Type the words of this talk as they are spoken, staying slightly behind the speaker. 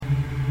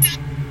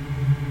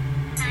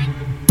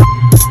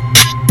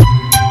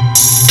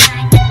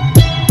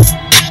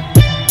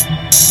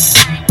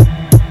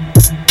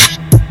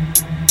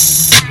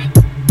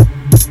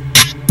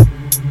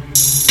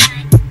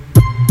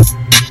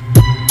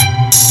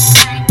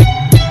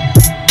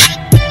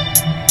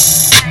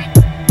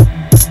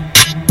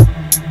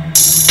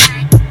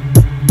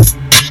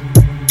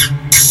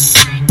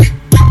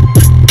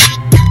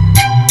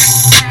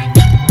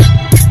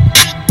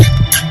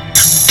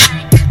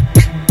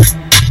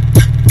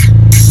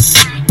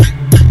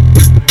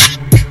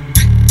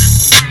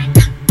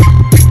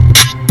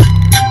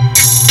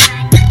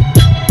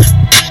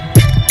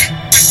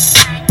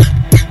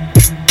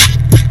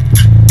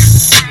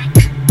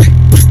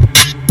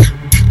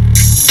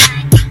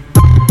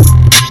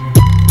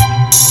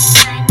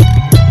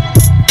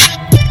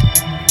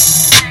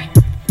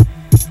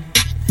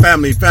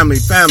Family.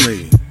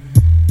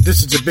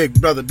 This is your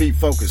big brother Beat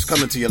Focus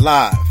coming to you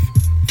live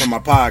from my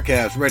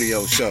podcast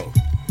radio show.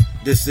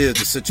 This is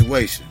the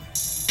situation.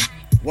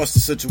 What's the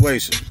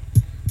situation?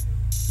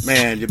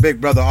 Man, your big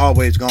brother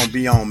always gonna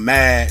be on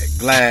mad,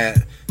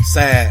 glad,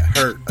 sad,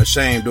 hurt,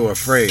 ashamed, or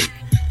afraid.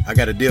 I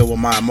gotta deal with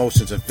my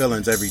emotions and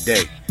feelings every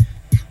day.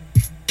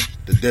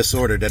 The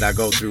disorder that I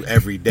go through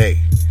every day.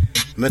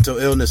 Mental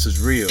illness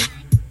is real.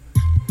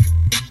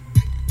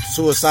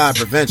 Suicide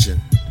prevention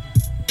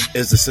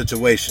is the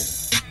situation.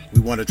 We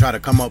want to try to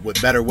come up with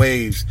better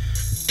ways,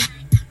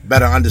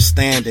 better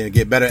understanding,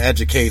 get better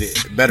educated,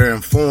 better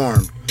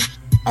informed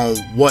on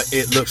what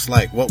it looks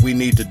like, what we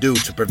need to do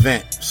to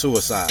prevent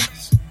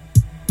suicides.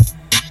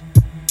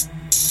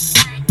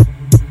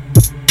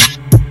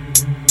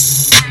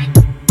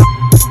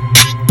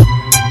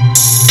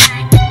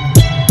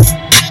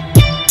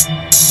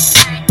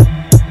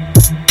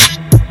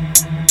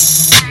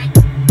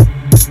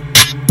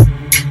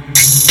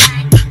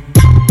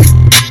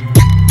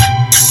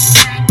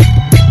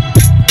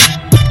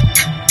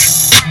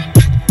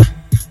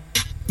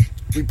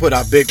 We put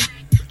our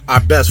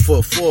best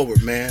foot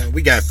forward, man.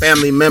 We got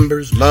family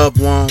members,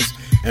 loved ones,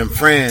 and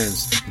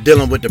friends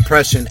dealing with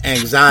depression,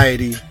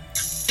 anxiety,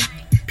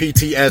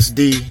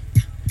 PTSD,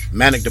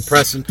 manic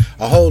depression,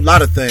 a whole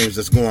lot of things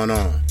that's going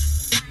on,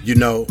 you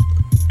know,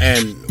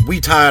 and we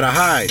tired of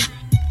hiding.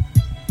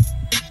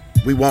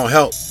 We want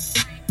help.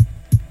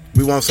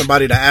 We want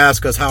somebody to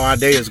ask us how our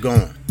day is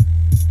going.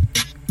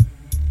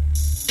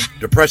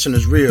 Depression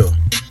is real.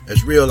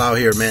 It's real out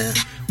here, man.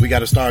 We got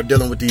to start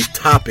dealing with these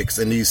topics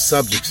and these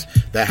subjects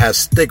that has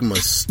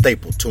stigmas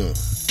stapled to them.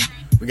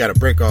 We got to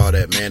break all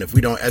that, man. If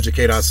we don't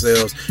educate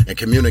ourselves and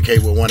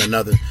communicate with one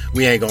another,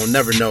 we ain't going to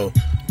never know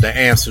the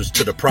answers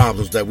to the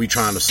problems that we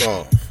trying to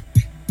solve.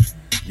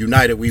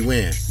 United, we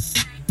win.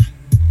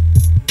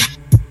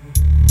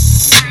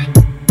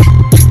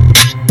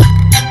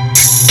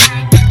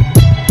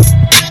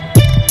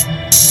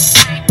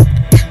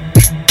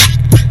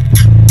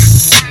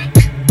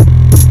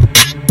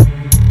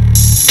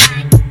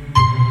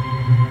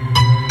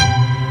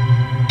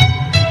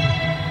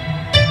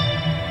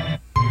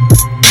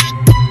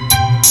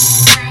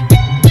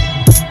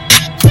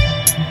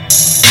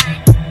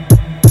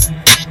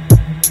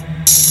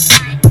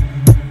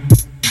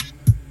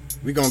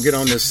 We're going to get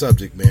on this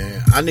subject,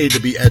 man. I need to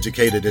be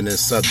educated in this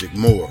subject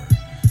more.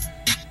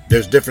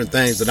 There's different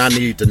things that I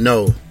need to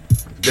know,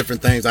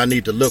 different things I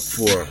need to look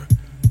for.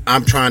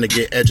 I'm trying to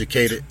get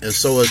educated, and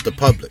so is the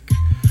public.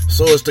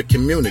 So is the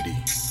community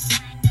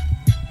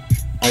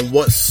on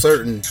what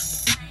certain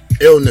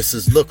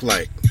illnesses look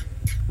like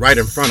right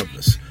in front of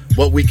us.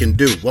 What we can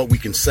do, what we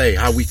can say,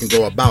 how we can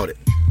go about it.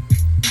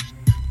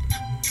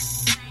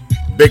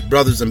 Big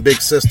brothers and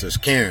big sisters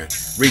caring,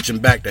 reaching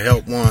back to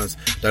help ones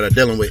that are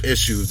dealing with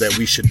issues that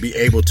we should be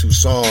able to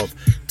solve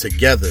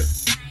together.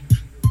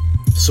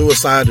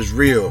 Suicide is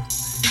real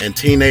in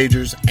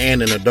teenagers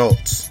and in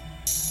adults.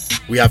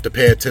 We have to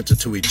pay attention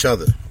to each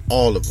other,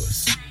 all of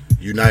us.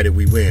 United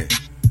we win.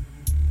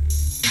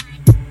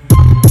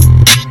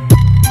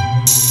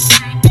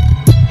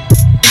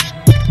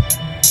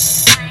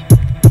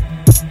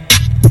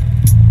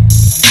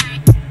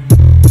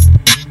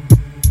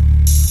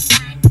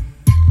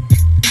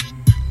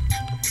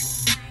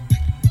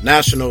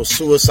 National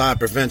Suicide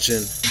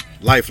Prevention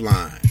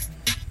Lifeline.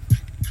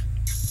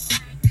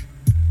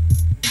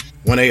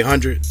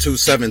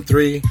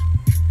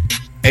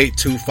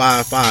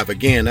 1-800-273-8255.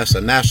 Again, that's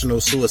a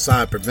National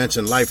Suicide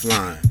Prevention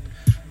Lifeline.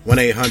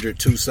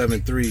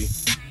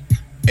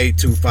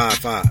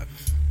 1-800-273-8255.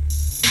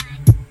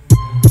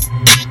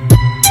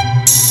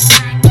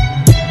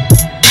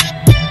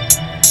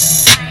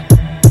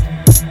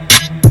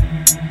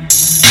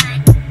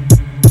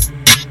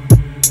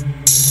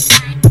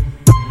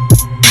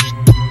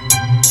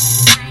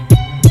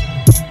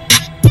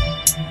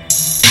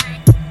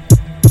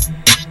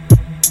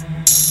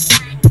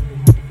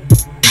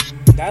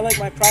 I like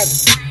my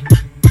privacy.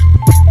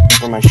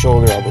 For my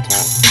shoulder all the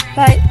time.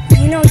 But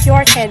you know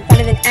your kid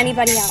better than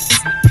anybody else.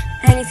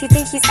 And if you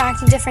think he's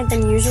acting different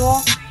than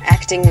usual,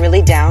 acting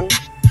really down,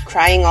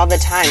 crying all the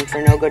time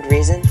for no good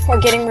reason, or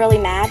getting really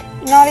mad,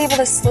 not able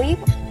to sleep,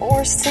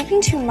 or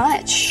sleeping too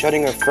much,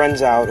 shutting her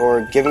friends out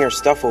or giving her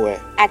stuff away,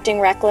 acting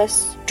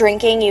reckless,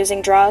 drinking,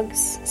 using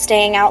drugs,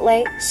 staying out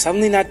late,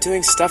 suddenly not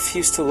doing stuff he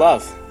used to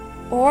love,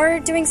 or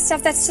doing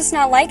stuff that's just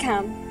not like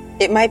him.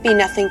 It might be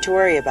nothing to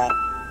worry about.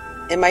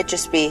 It might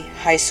just be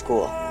high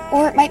school.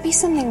 Or it might be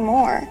something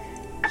more.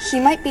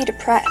 He might be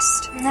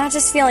depressed. Not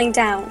just feeling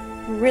down,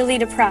 really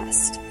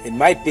depressed. It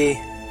might be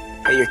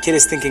that your kid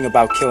is thinking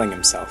about killing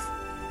himself.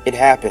 It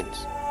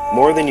happens.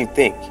 More than you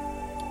think.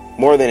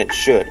 More than it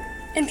should.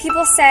 And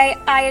people say,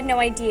 I had no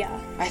idea.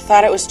 I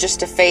thought it was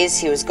just a phase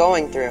he was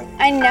going through.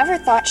 I never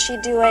thought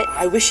she'd do it.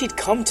 I wish he'd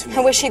come to me.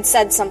 I wish he'd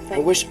said something. I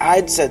wish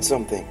I'd said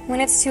something.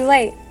 When it's too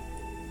late.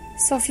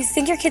 So if you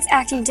think your kid's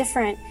acting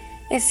different,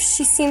 if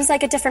she seems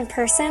like a different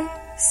person,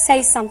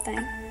 say something.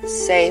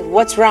 Say,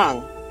 what's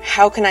wrong?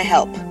 How can I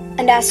help?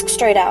 And ask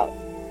straight out.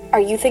 Are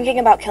you thinking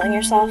about killing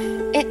yourself?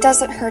 It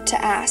doesn't hurt to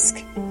ask.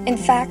 In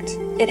fact,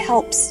 it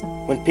helps.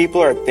 When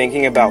people are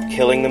thinking about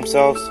killing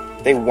themselves,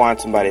 they want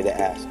somebody to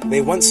ask.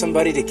 They want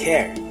somebody to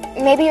care.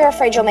 Maybe you're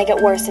afraid you'll make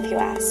it worse if you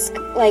ask.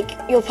 Like,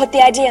 you'll put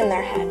the idea in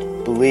their head.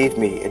 Believe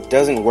me, it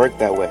doesn't work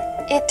that way.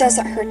 It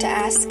doesn't hurt to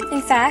ask.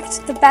 In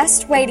fact, the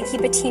best way to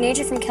keep a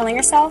teenager from killing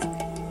herself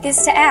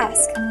is to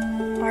ask,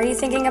 are you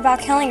thinking about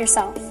killing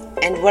yourself?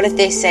 And what if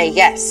they say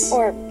yes?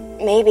 Or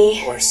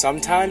maybe. Or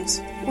sometimes.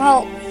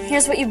 Well,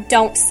 here's what you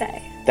don't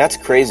say. That's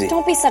crazy.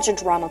 Don't be such a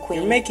drama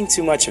queen. You're making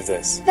too much of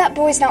this. That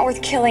boy's not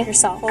worth killing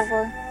yourself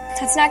over.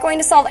 That's not going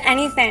to solve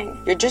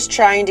anything. You're just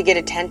trying to get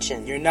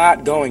attention. You're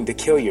not going to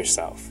kill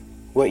yourself.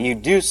 What you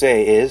do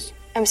say is,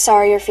 I'm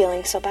sorry you're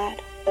feeling so bad.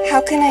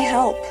 How can I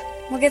help?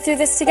 We'll get through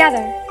this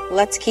together.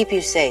 Let's keep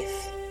you safe.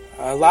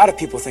 A lot of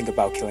people think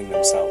about killing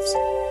themselves.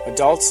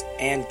 Adults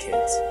and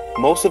kids.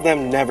 most of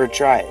them never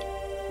try it,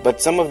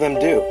 but some of them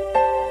do.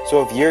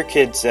 So if your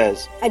kid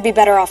says, I'd be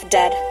better off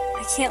dead.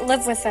 I can't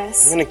live with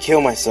this. I'm gonna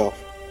kill myself,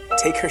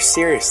 Take her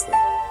seriously.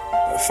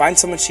 Find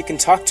someone she can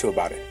talk to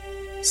about it.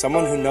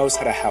 Someone who knows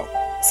how to help.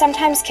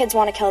 Sometimes kids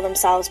want to kill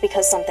themselves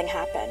because something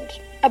happened.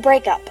 A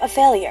breakup, a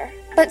failure.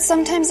 But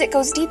sometimes it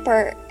goes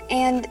deeper,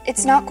 and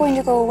it's not going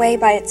to go away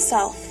by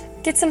itself.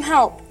 Get some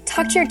help.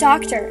 Talk to your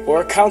doctor.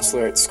 Or a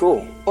counselor at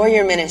school. Or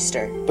your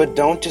minister. but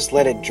don't just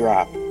let it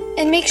drop.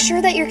 And make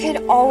sure that your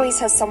kid always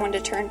has someone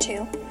to turn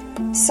to.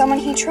 Someone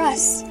he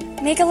trusts.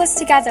 Make a list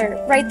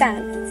together, right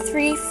then.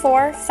 3,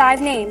 4,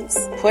 5 names.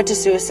 Put a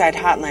suicide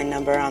hotline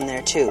number on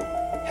there too.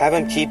 Have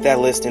him keep that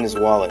list in his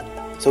wallet,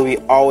 so he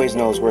always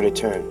knows where to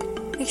turn.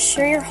 Make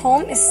sure your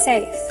home is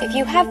safe. If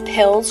you have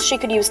pills she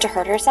could use to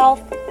hurt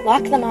herself,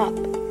 lock them up.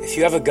 If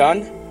you have a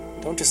gun,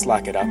 don't just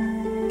lock it up.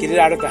 Get it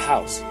out of the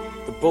house.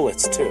 The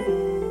bullets,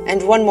 too.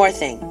 And one more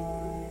thing.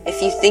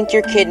 If you think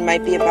your kid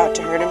might be about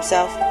to hurt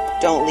himself,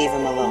 don't leave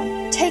him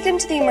alone. Take him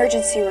to the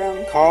emergency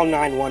room. Call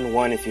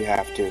 911 if you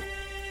have to.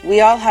 We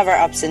all have our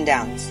ups and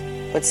downs,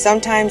 but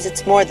sometimes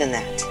it's more than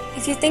that.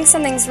 If you think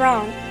something's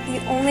wrong,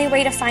 the only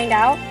way to find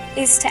out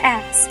is to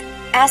ask.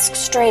 Ask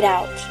straight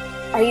out.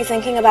 Are you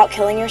thinking about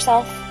killing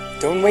yourself?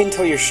 Don't wait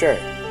until you're sure.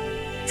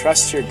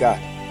 Trust your gut.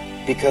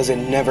 Because it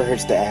never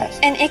hurts to ask.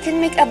 And it can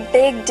make a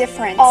big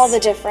difference. All the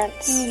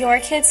difference. In your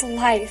kid's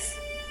life.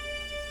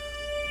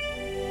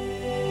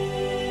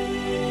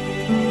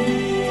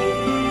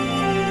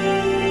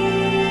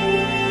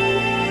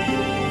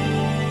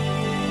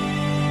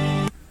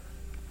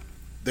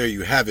 There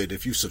you have it.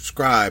 If you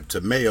subscribe to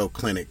Mayo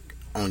Clinic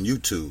on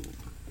YouTube,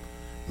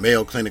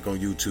 Mayo Clinic on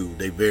YouTube,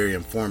 they're very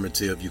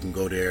informative. You can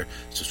go there,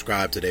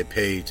 subscribe to their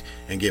page,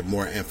 and get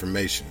more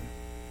information.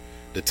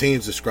 The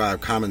teens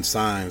describe common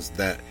signs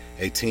that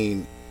a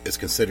teen is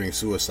considering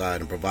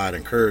suicide and provide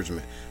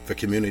encouragement for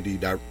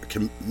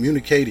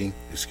communicating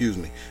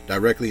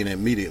directly and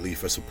immediately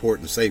for support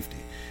and safety.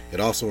 It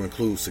also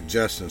includes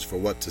suggestions for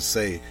what to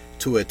say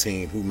to a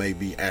teen who may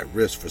be at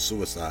risk for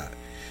suicide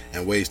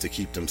and ways to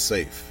keep them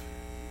safe.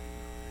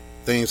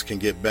 Things can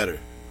get better.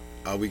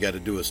 All we got to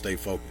do is stay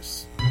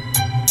focused.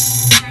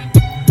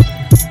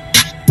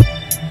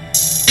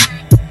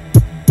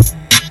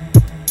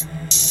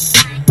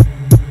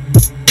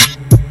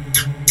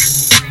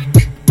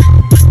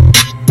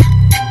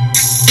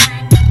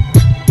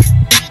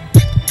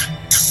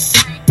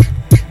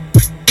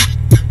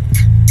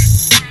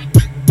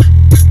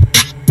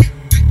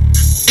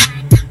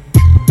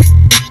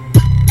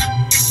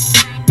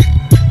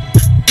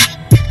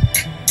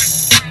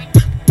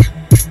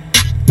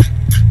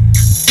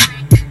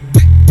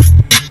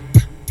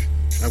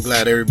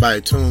 Glad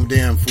everybody tuned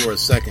in for a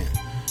second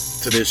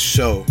to this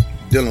show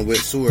dealing with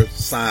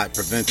suicide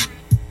prevention.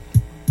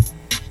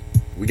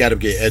 We got to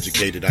get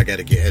educated. I got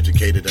to get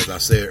educated, as I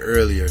said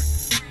earlier.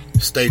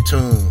 Stay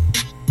tuned.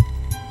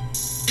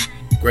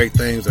 Great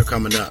things are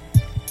coming up.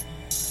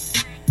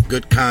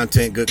 Good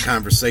content, good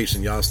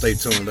conversation. Y'all stay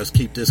tuned. Let's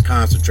keep this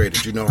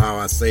concentrated. You know how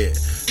I say it.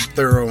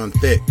 Thorough and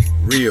thick.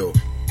 Real.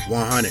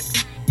 100.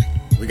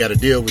 We got to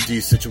deal with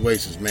these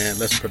situations, man.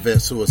 Let's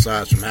prevent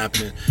suicides from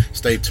happening.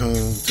 Stay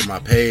tuned to my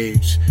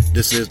page.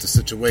 This is The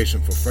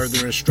Situation for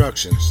further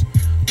instructions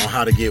on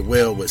how to get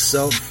well with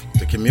self,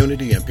 the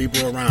community, and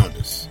people around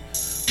us.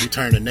 We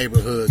turn the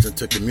neighborhoods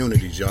into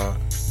communities, y'all.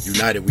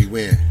 United we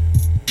win.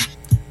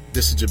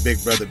 This is your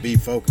big brother B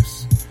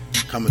Focus,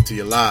 coming to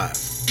you live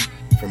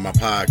from my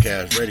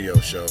podcast radio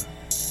show.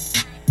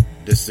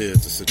 This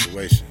is The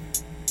Situation.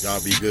 Y'all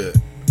be good.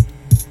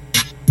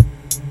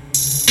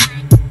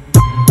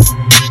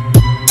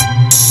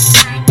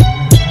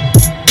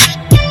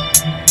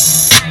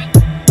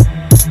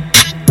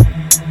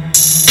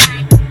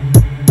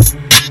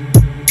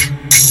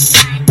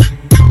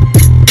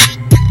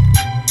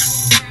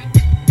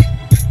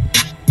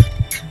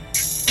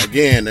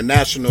 Again, the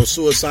National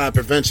Suicide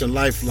Prevention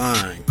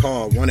Lifeline.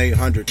 Call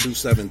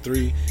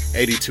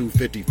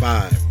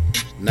 1-800-273-8255.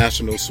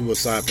 National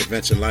Suicide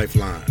Prevention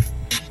Lifeline.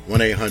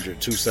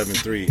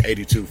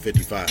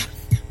 1-800-273-8255.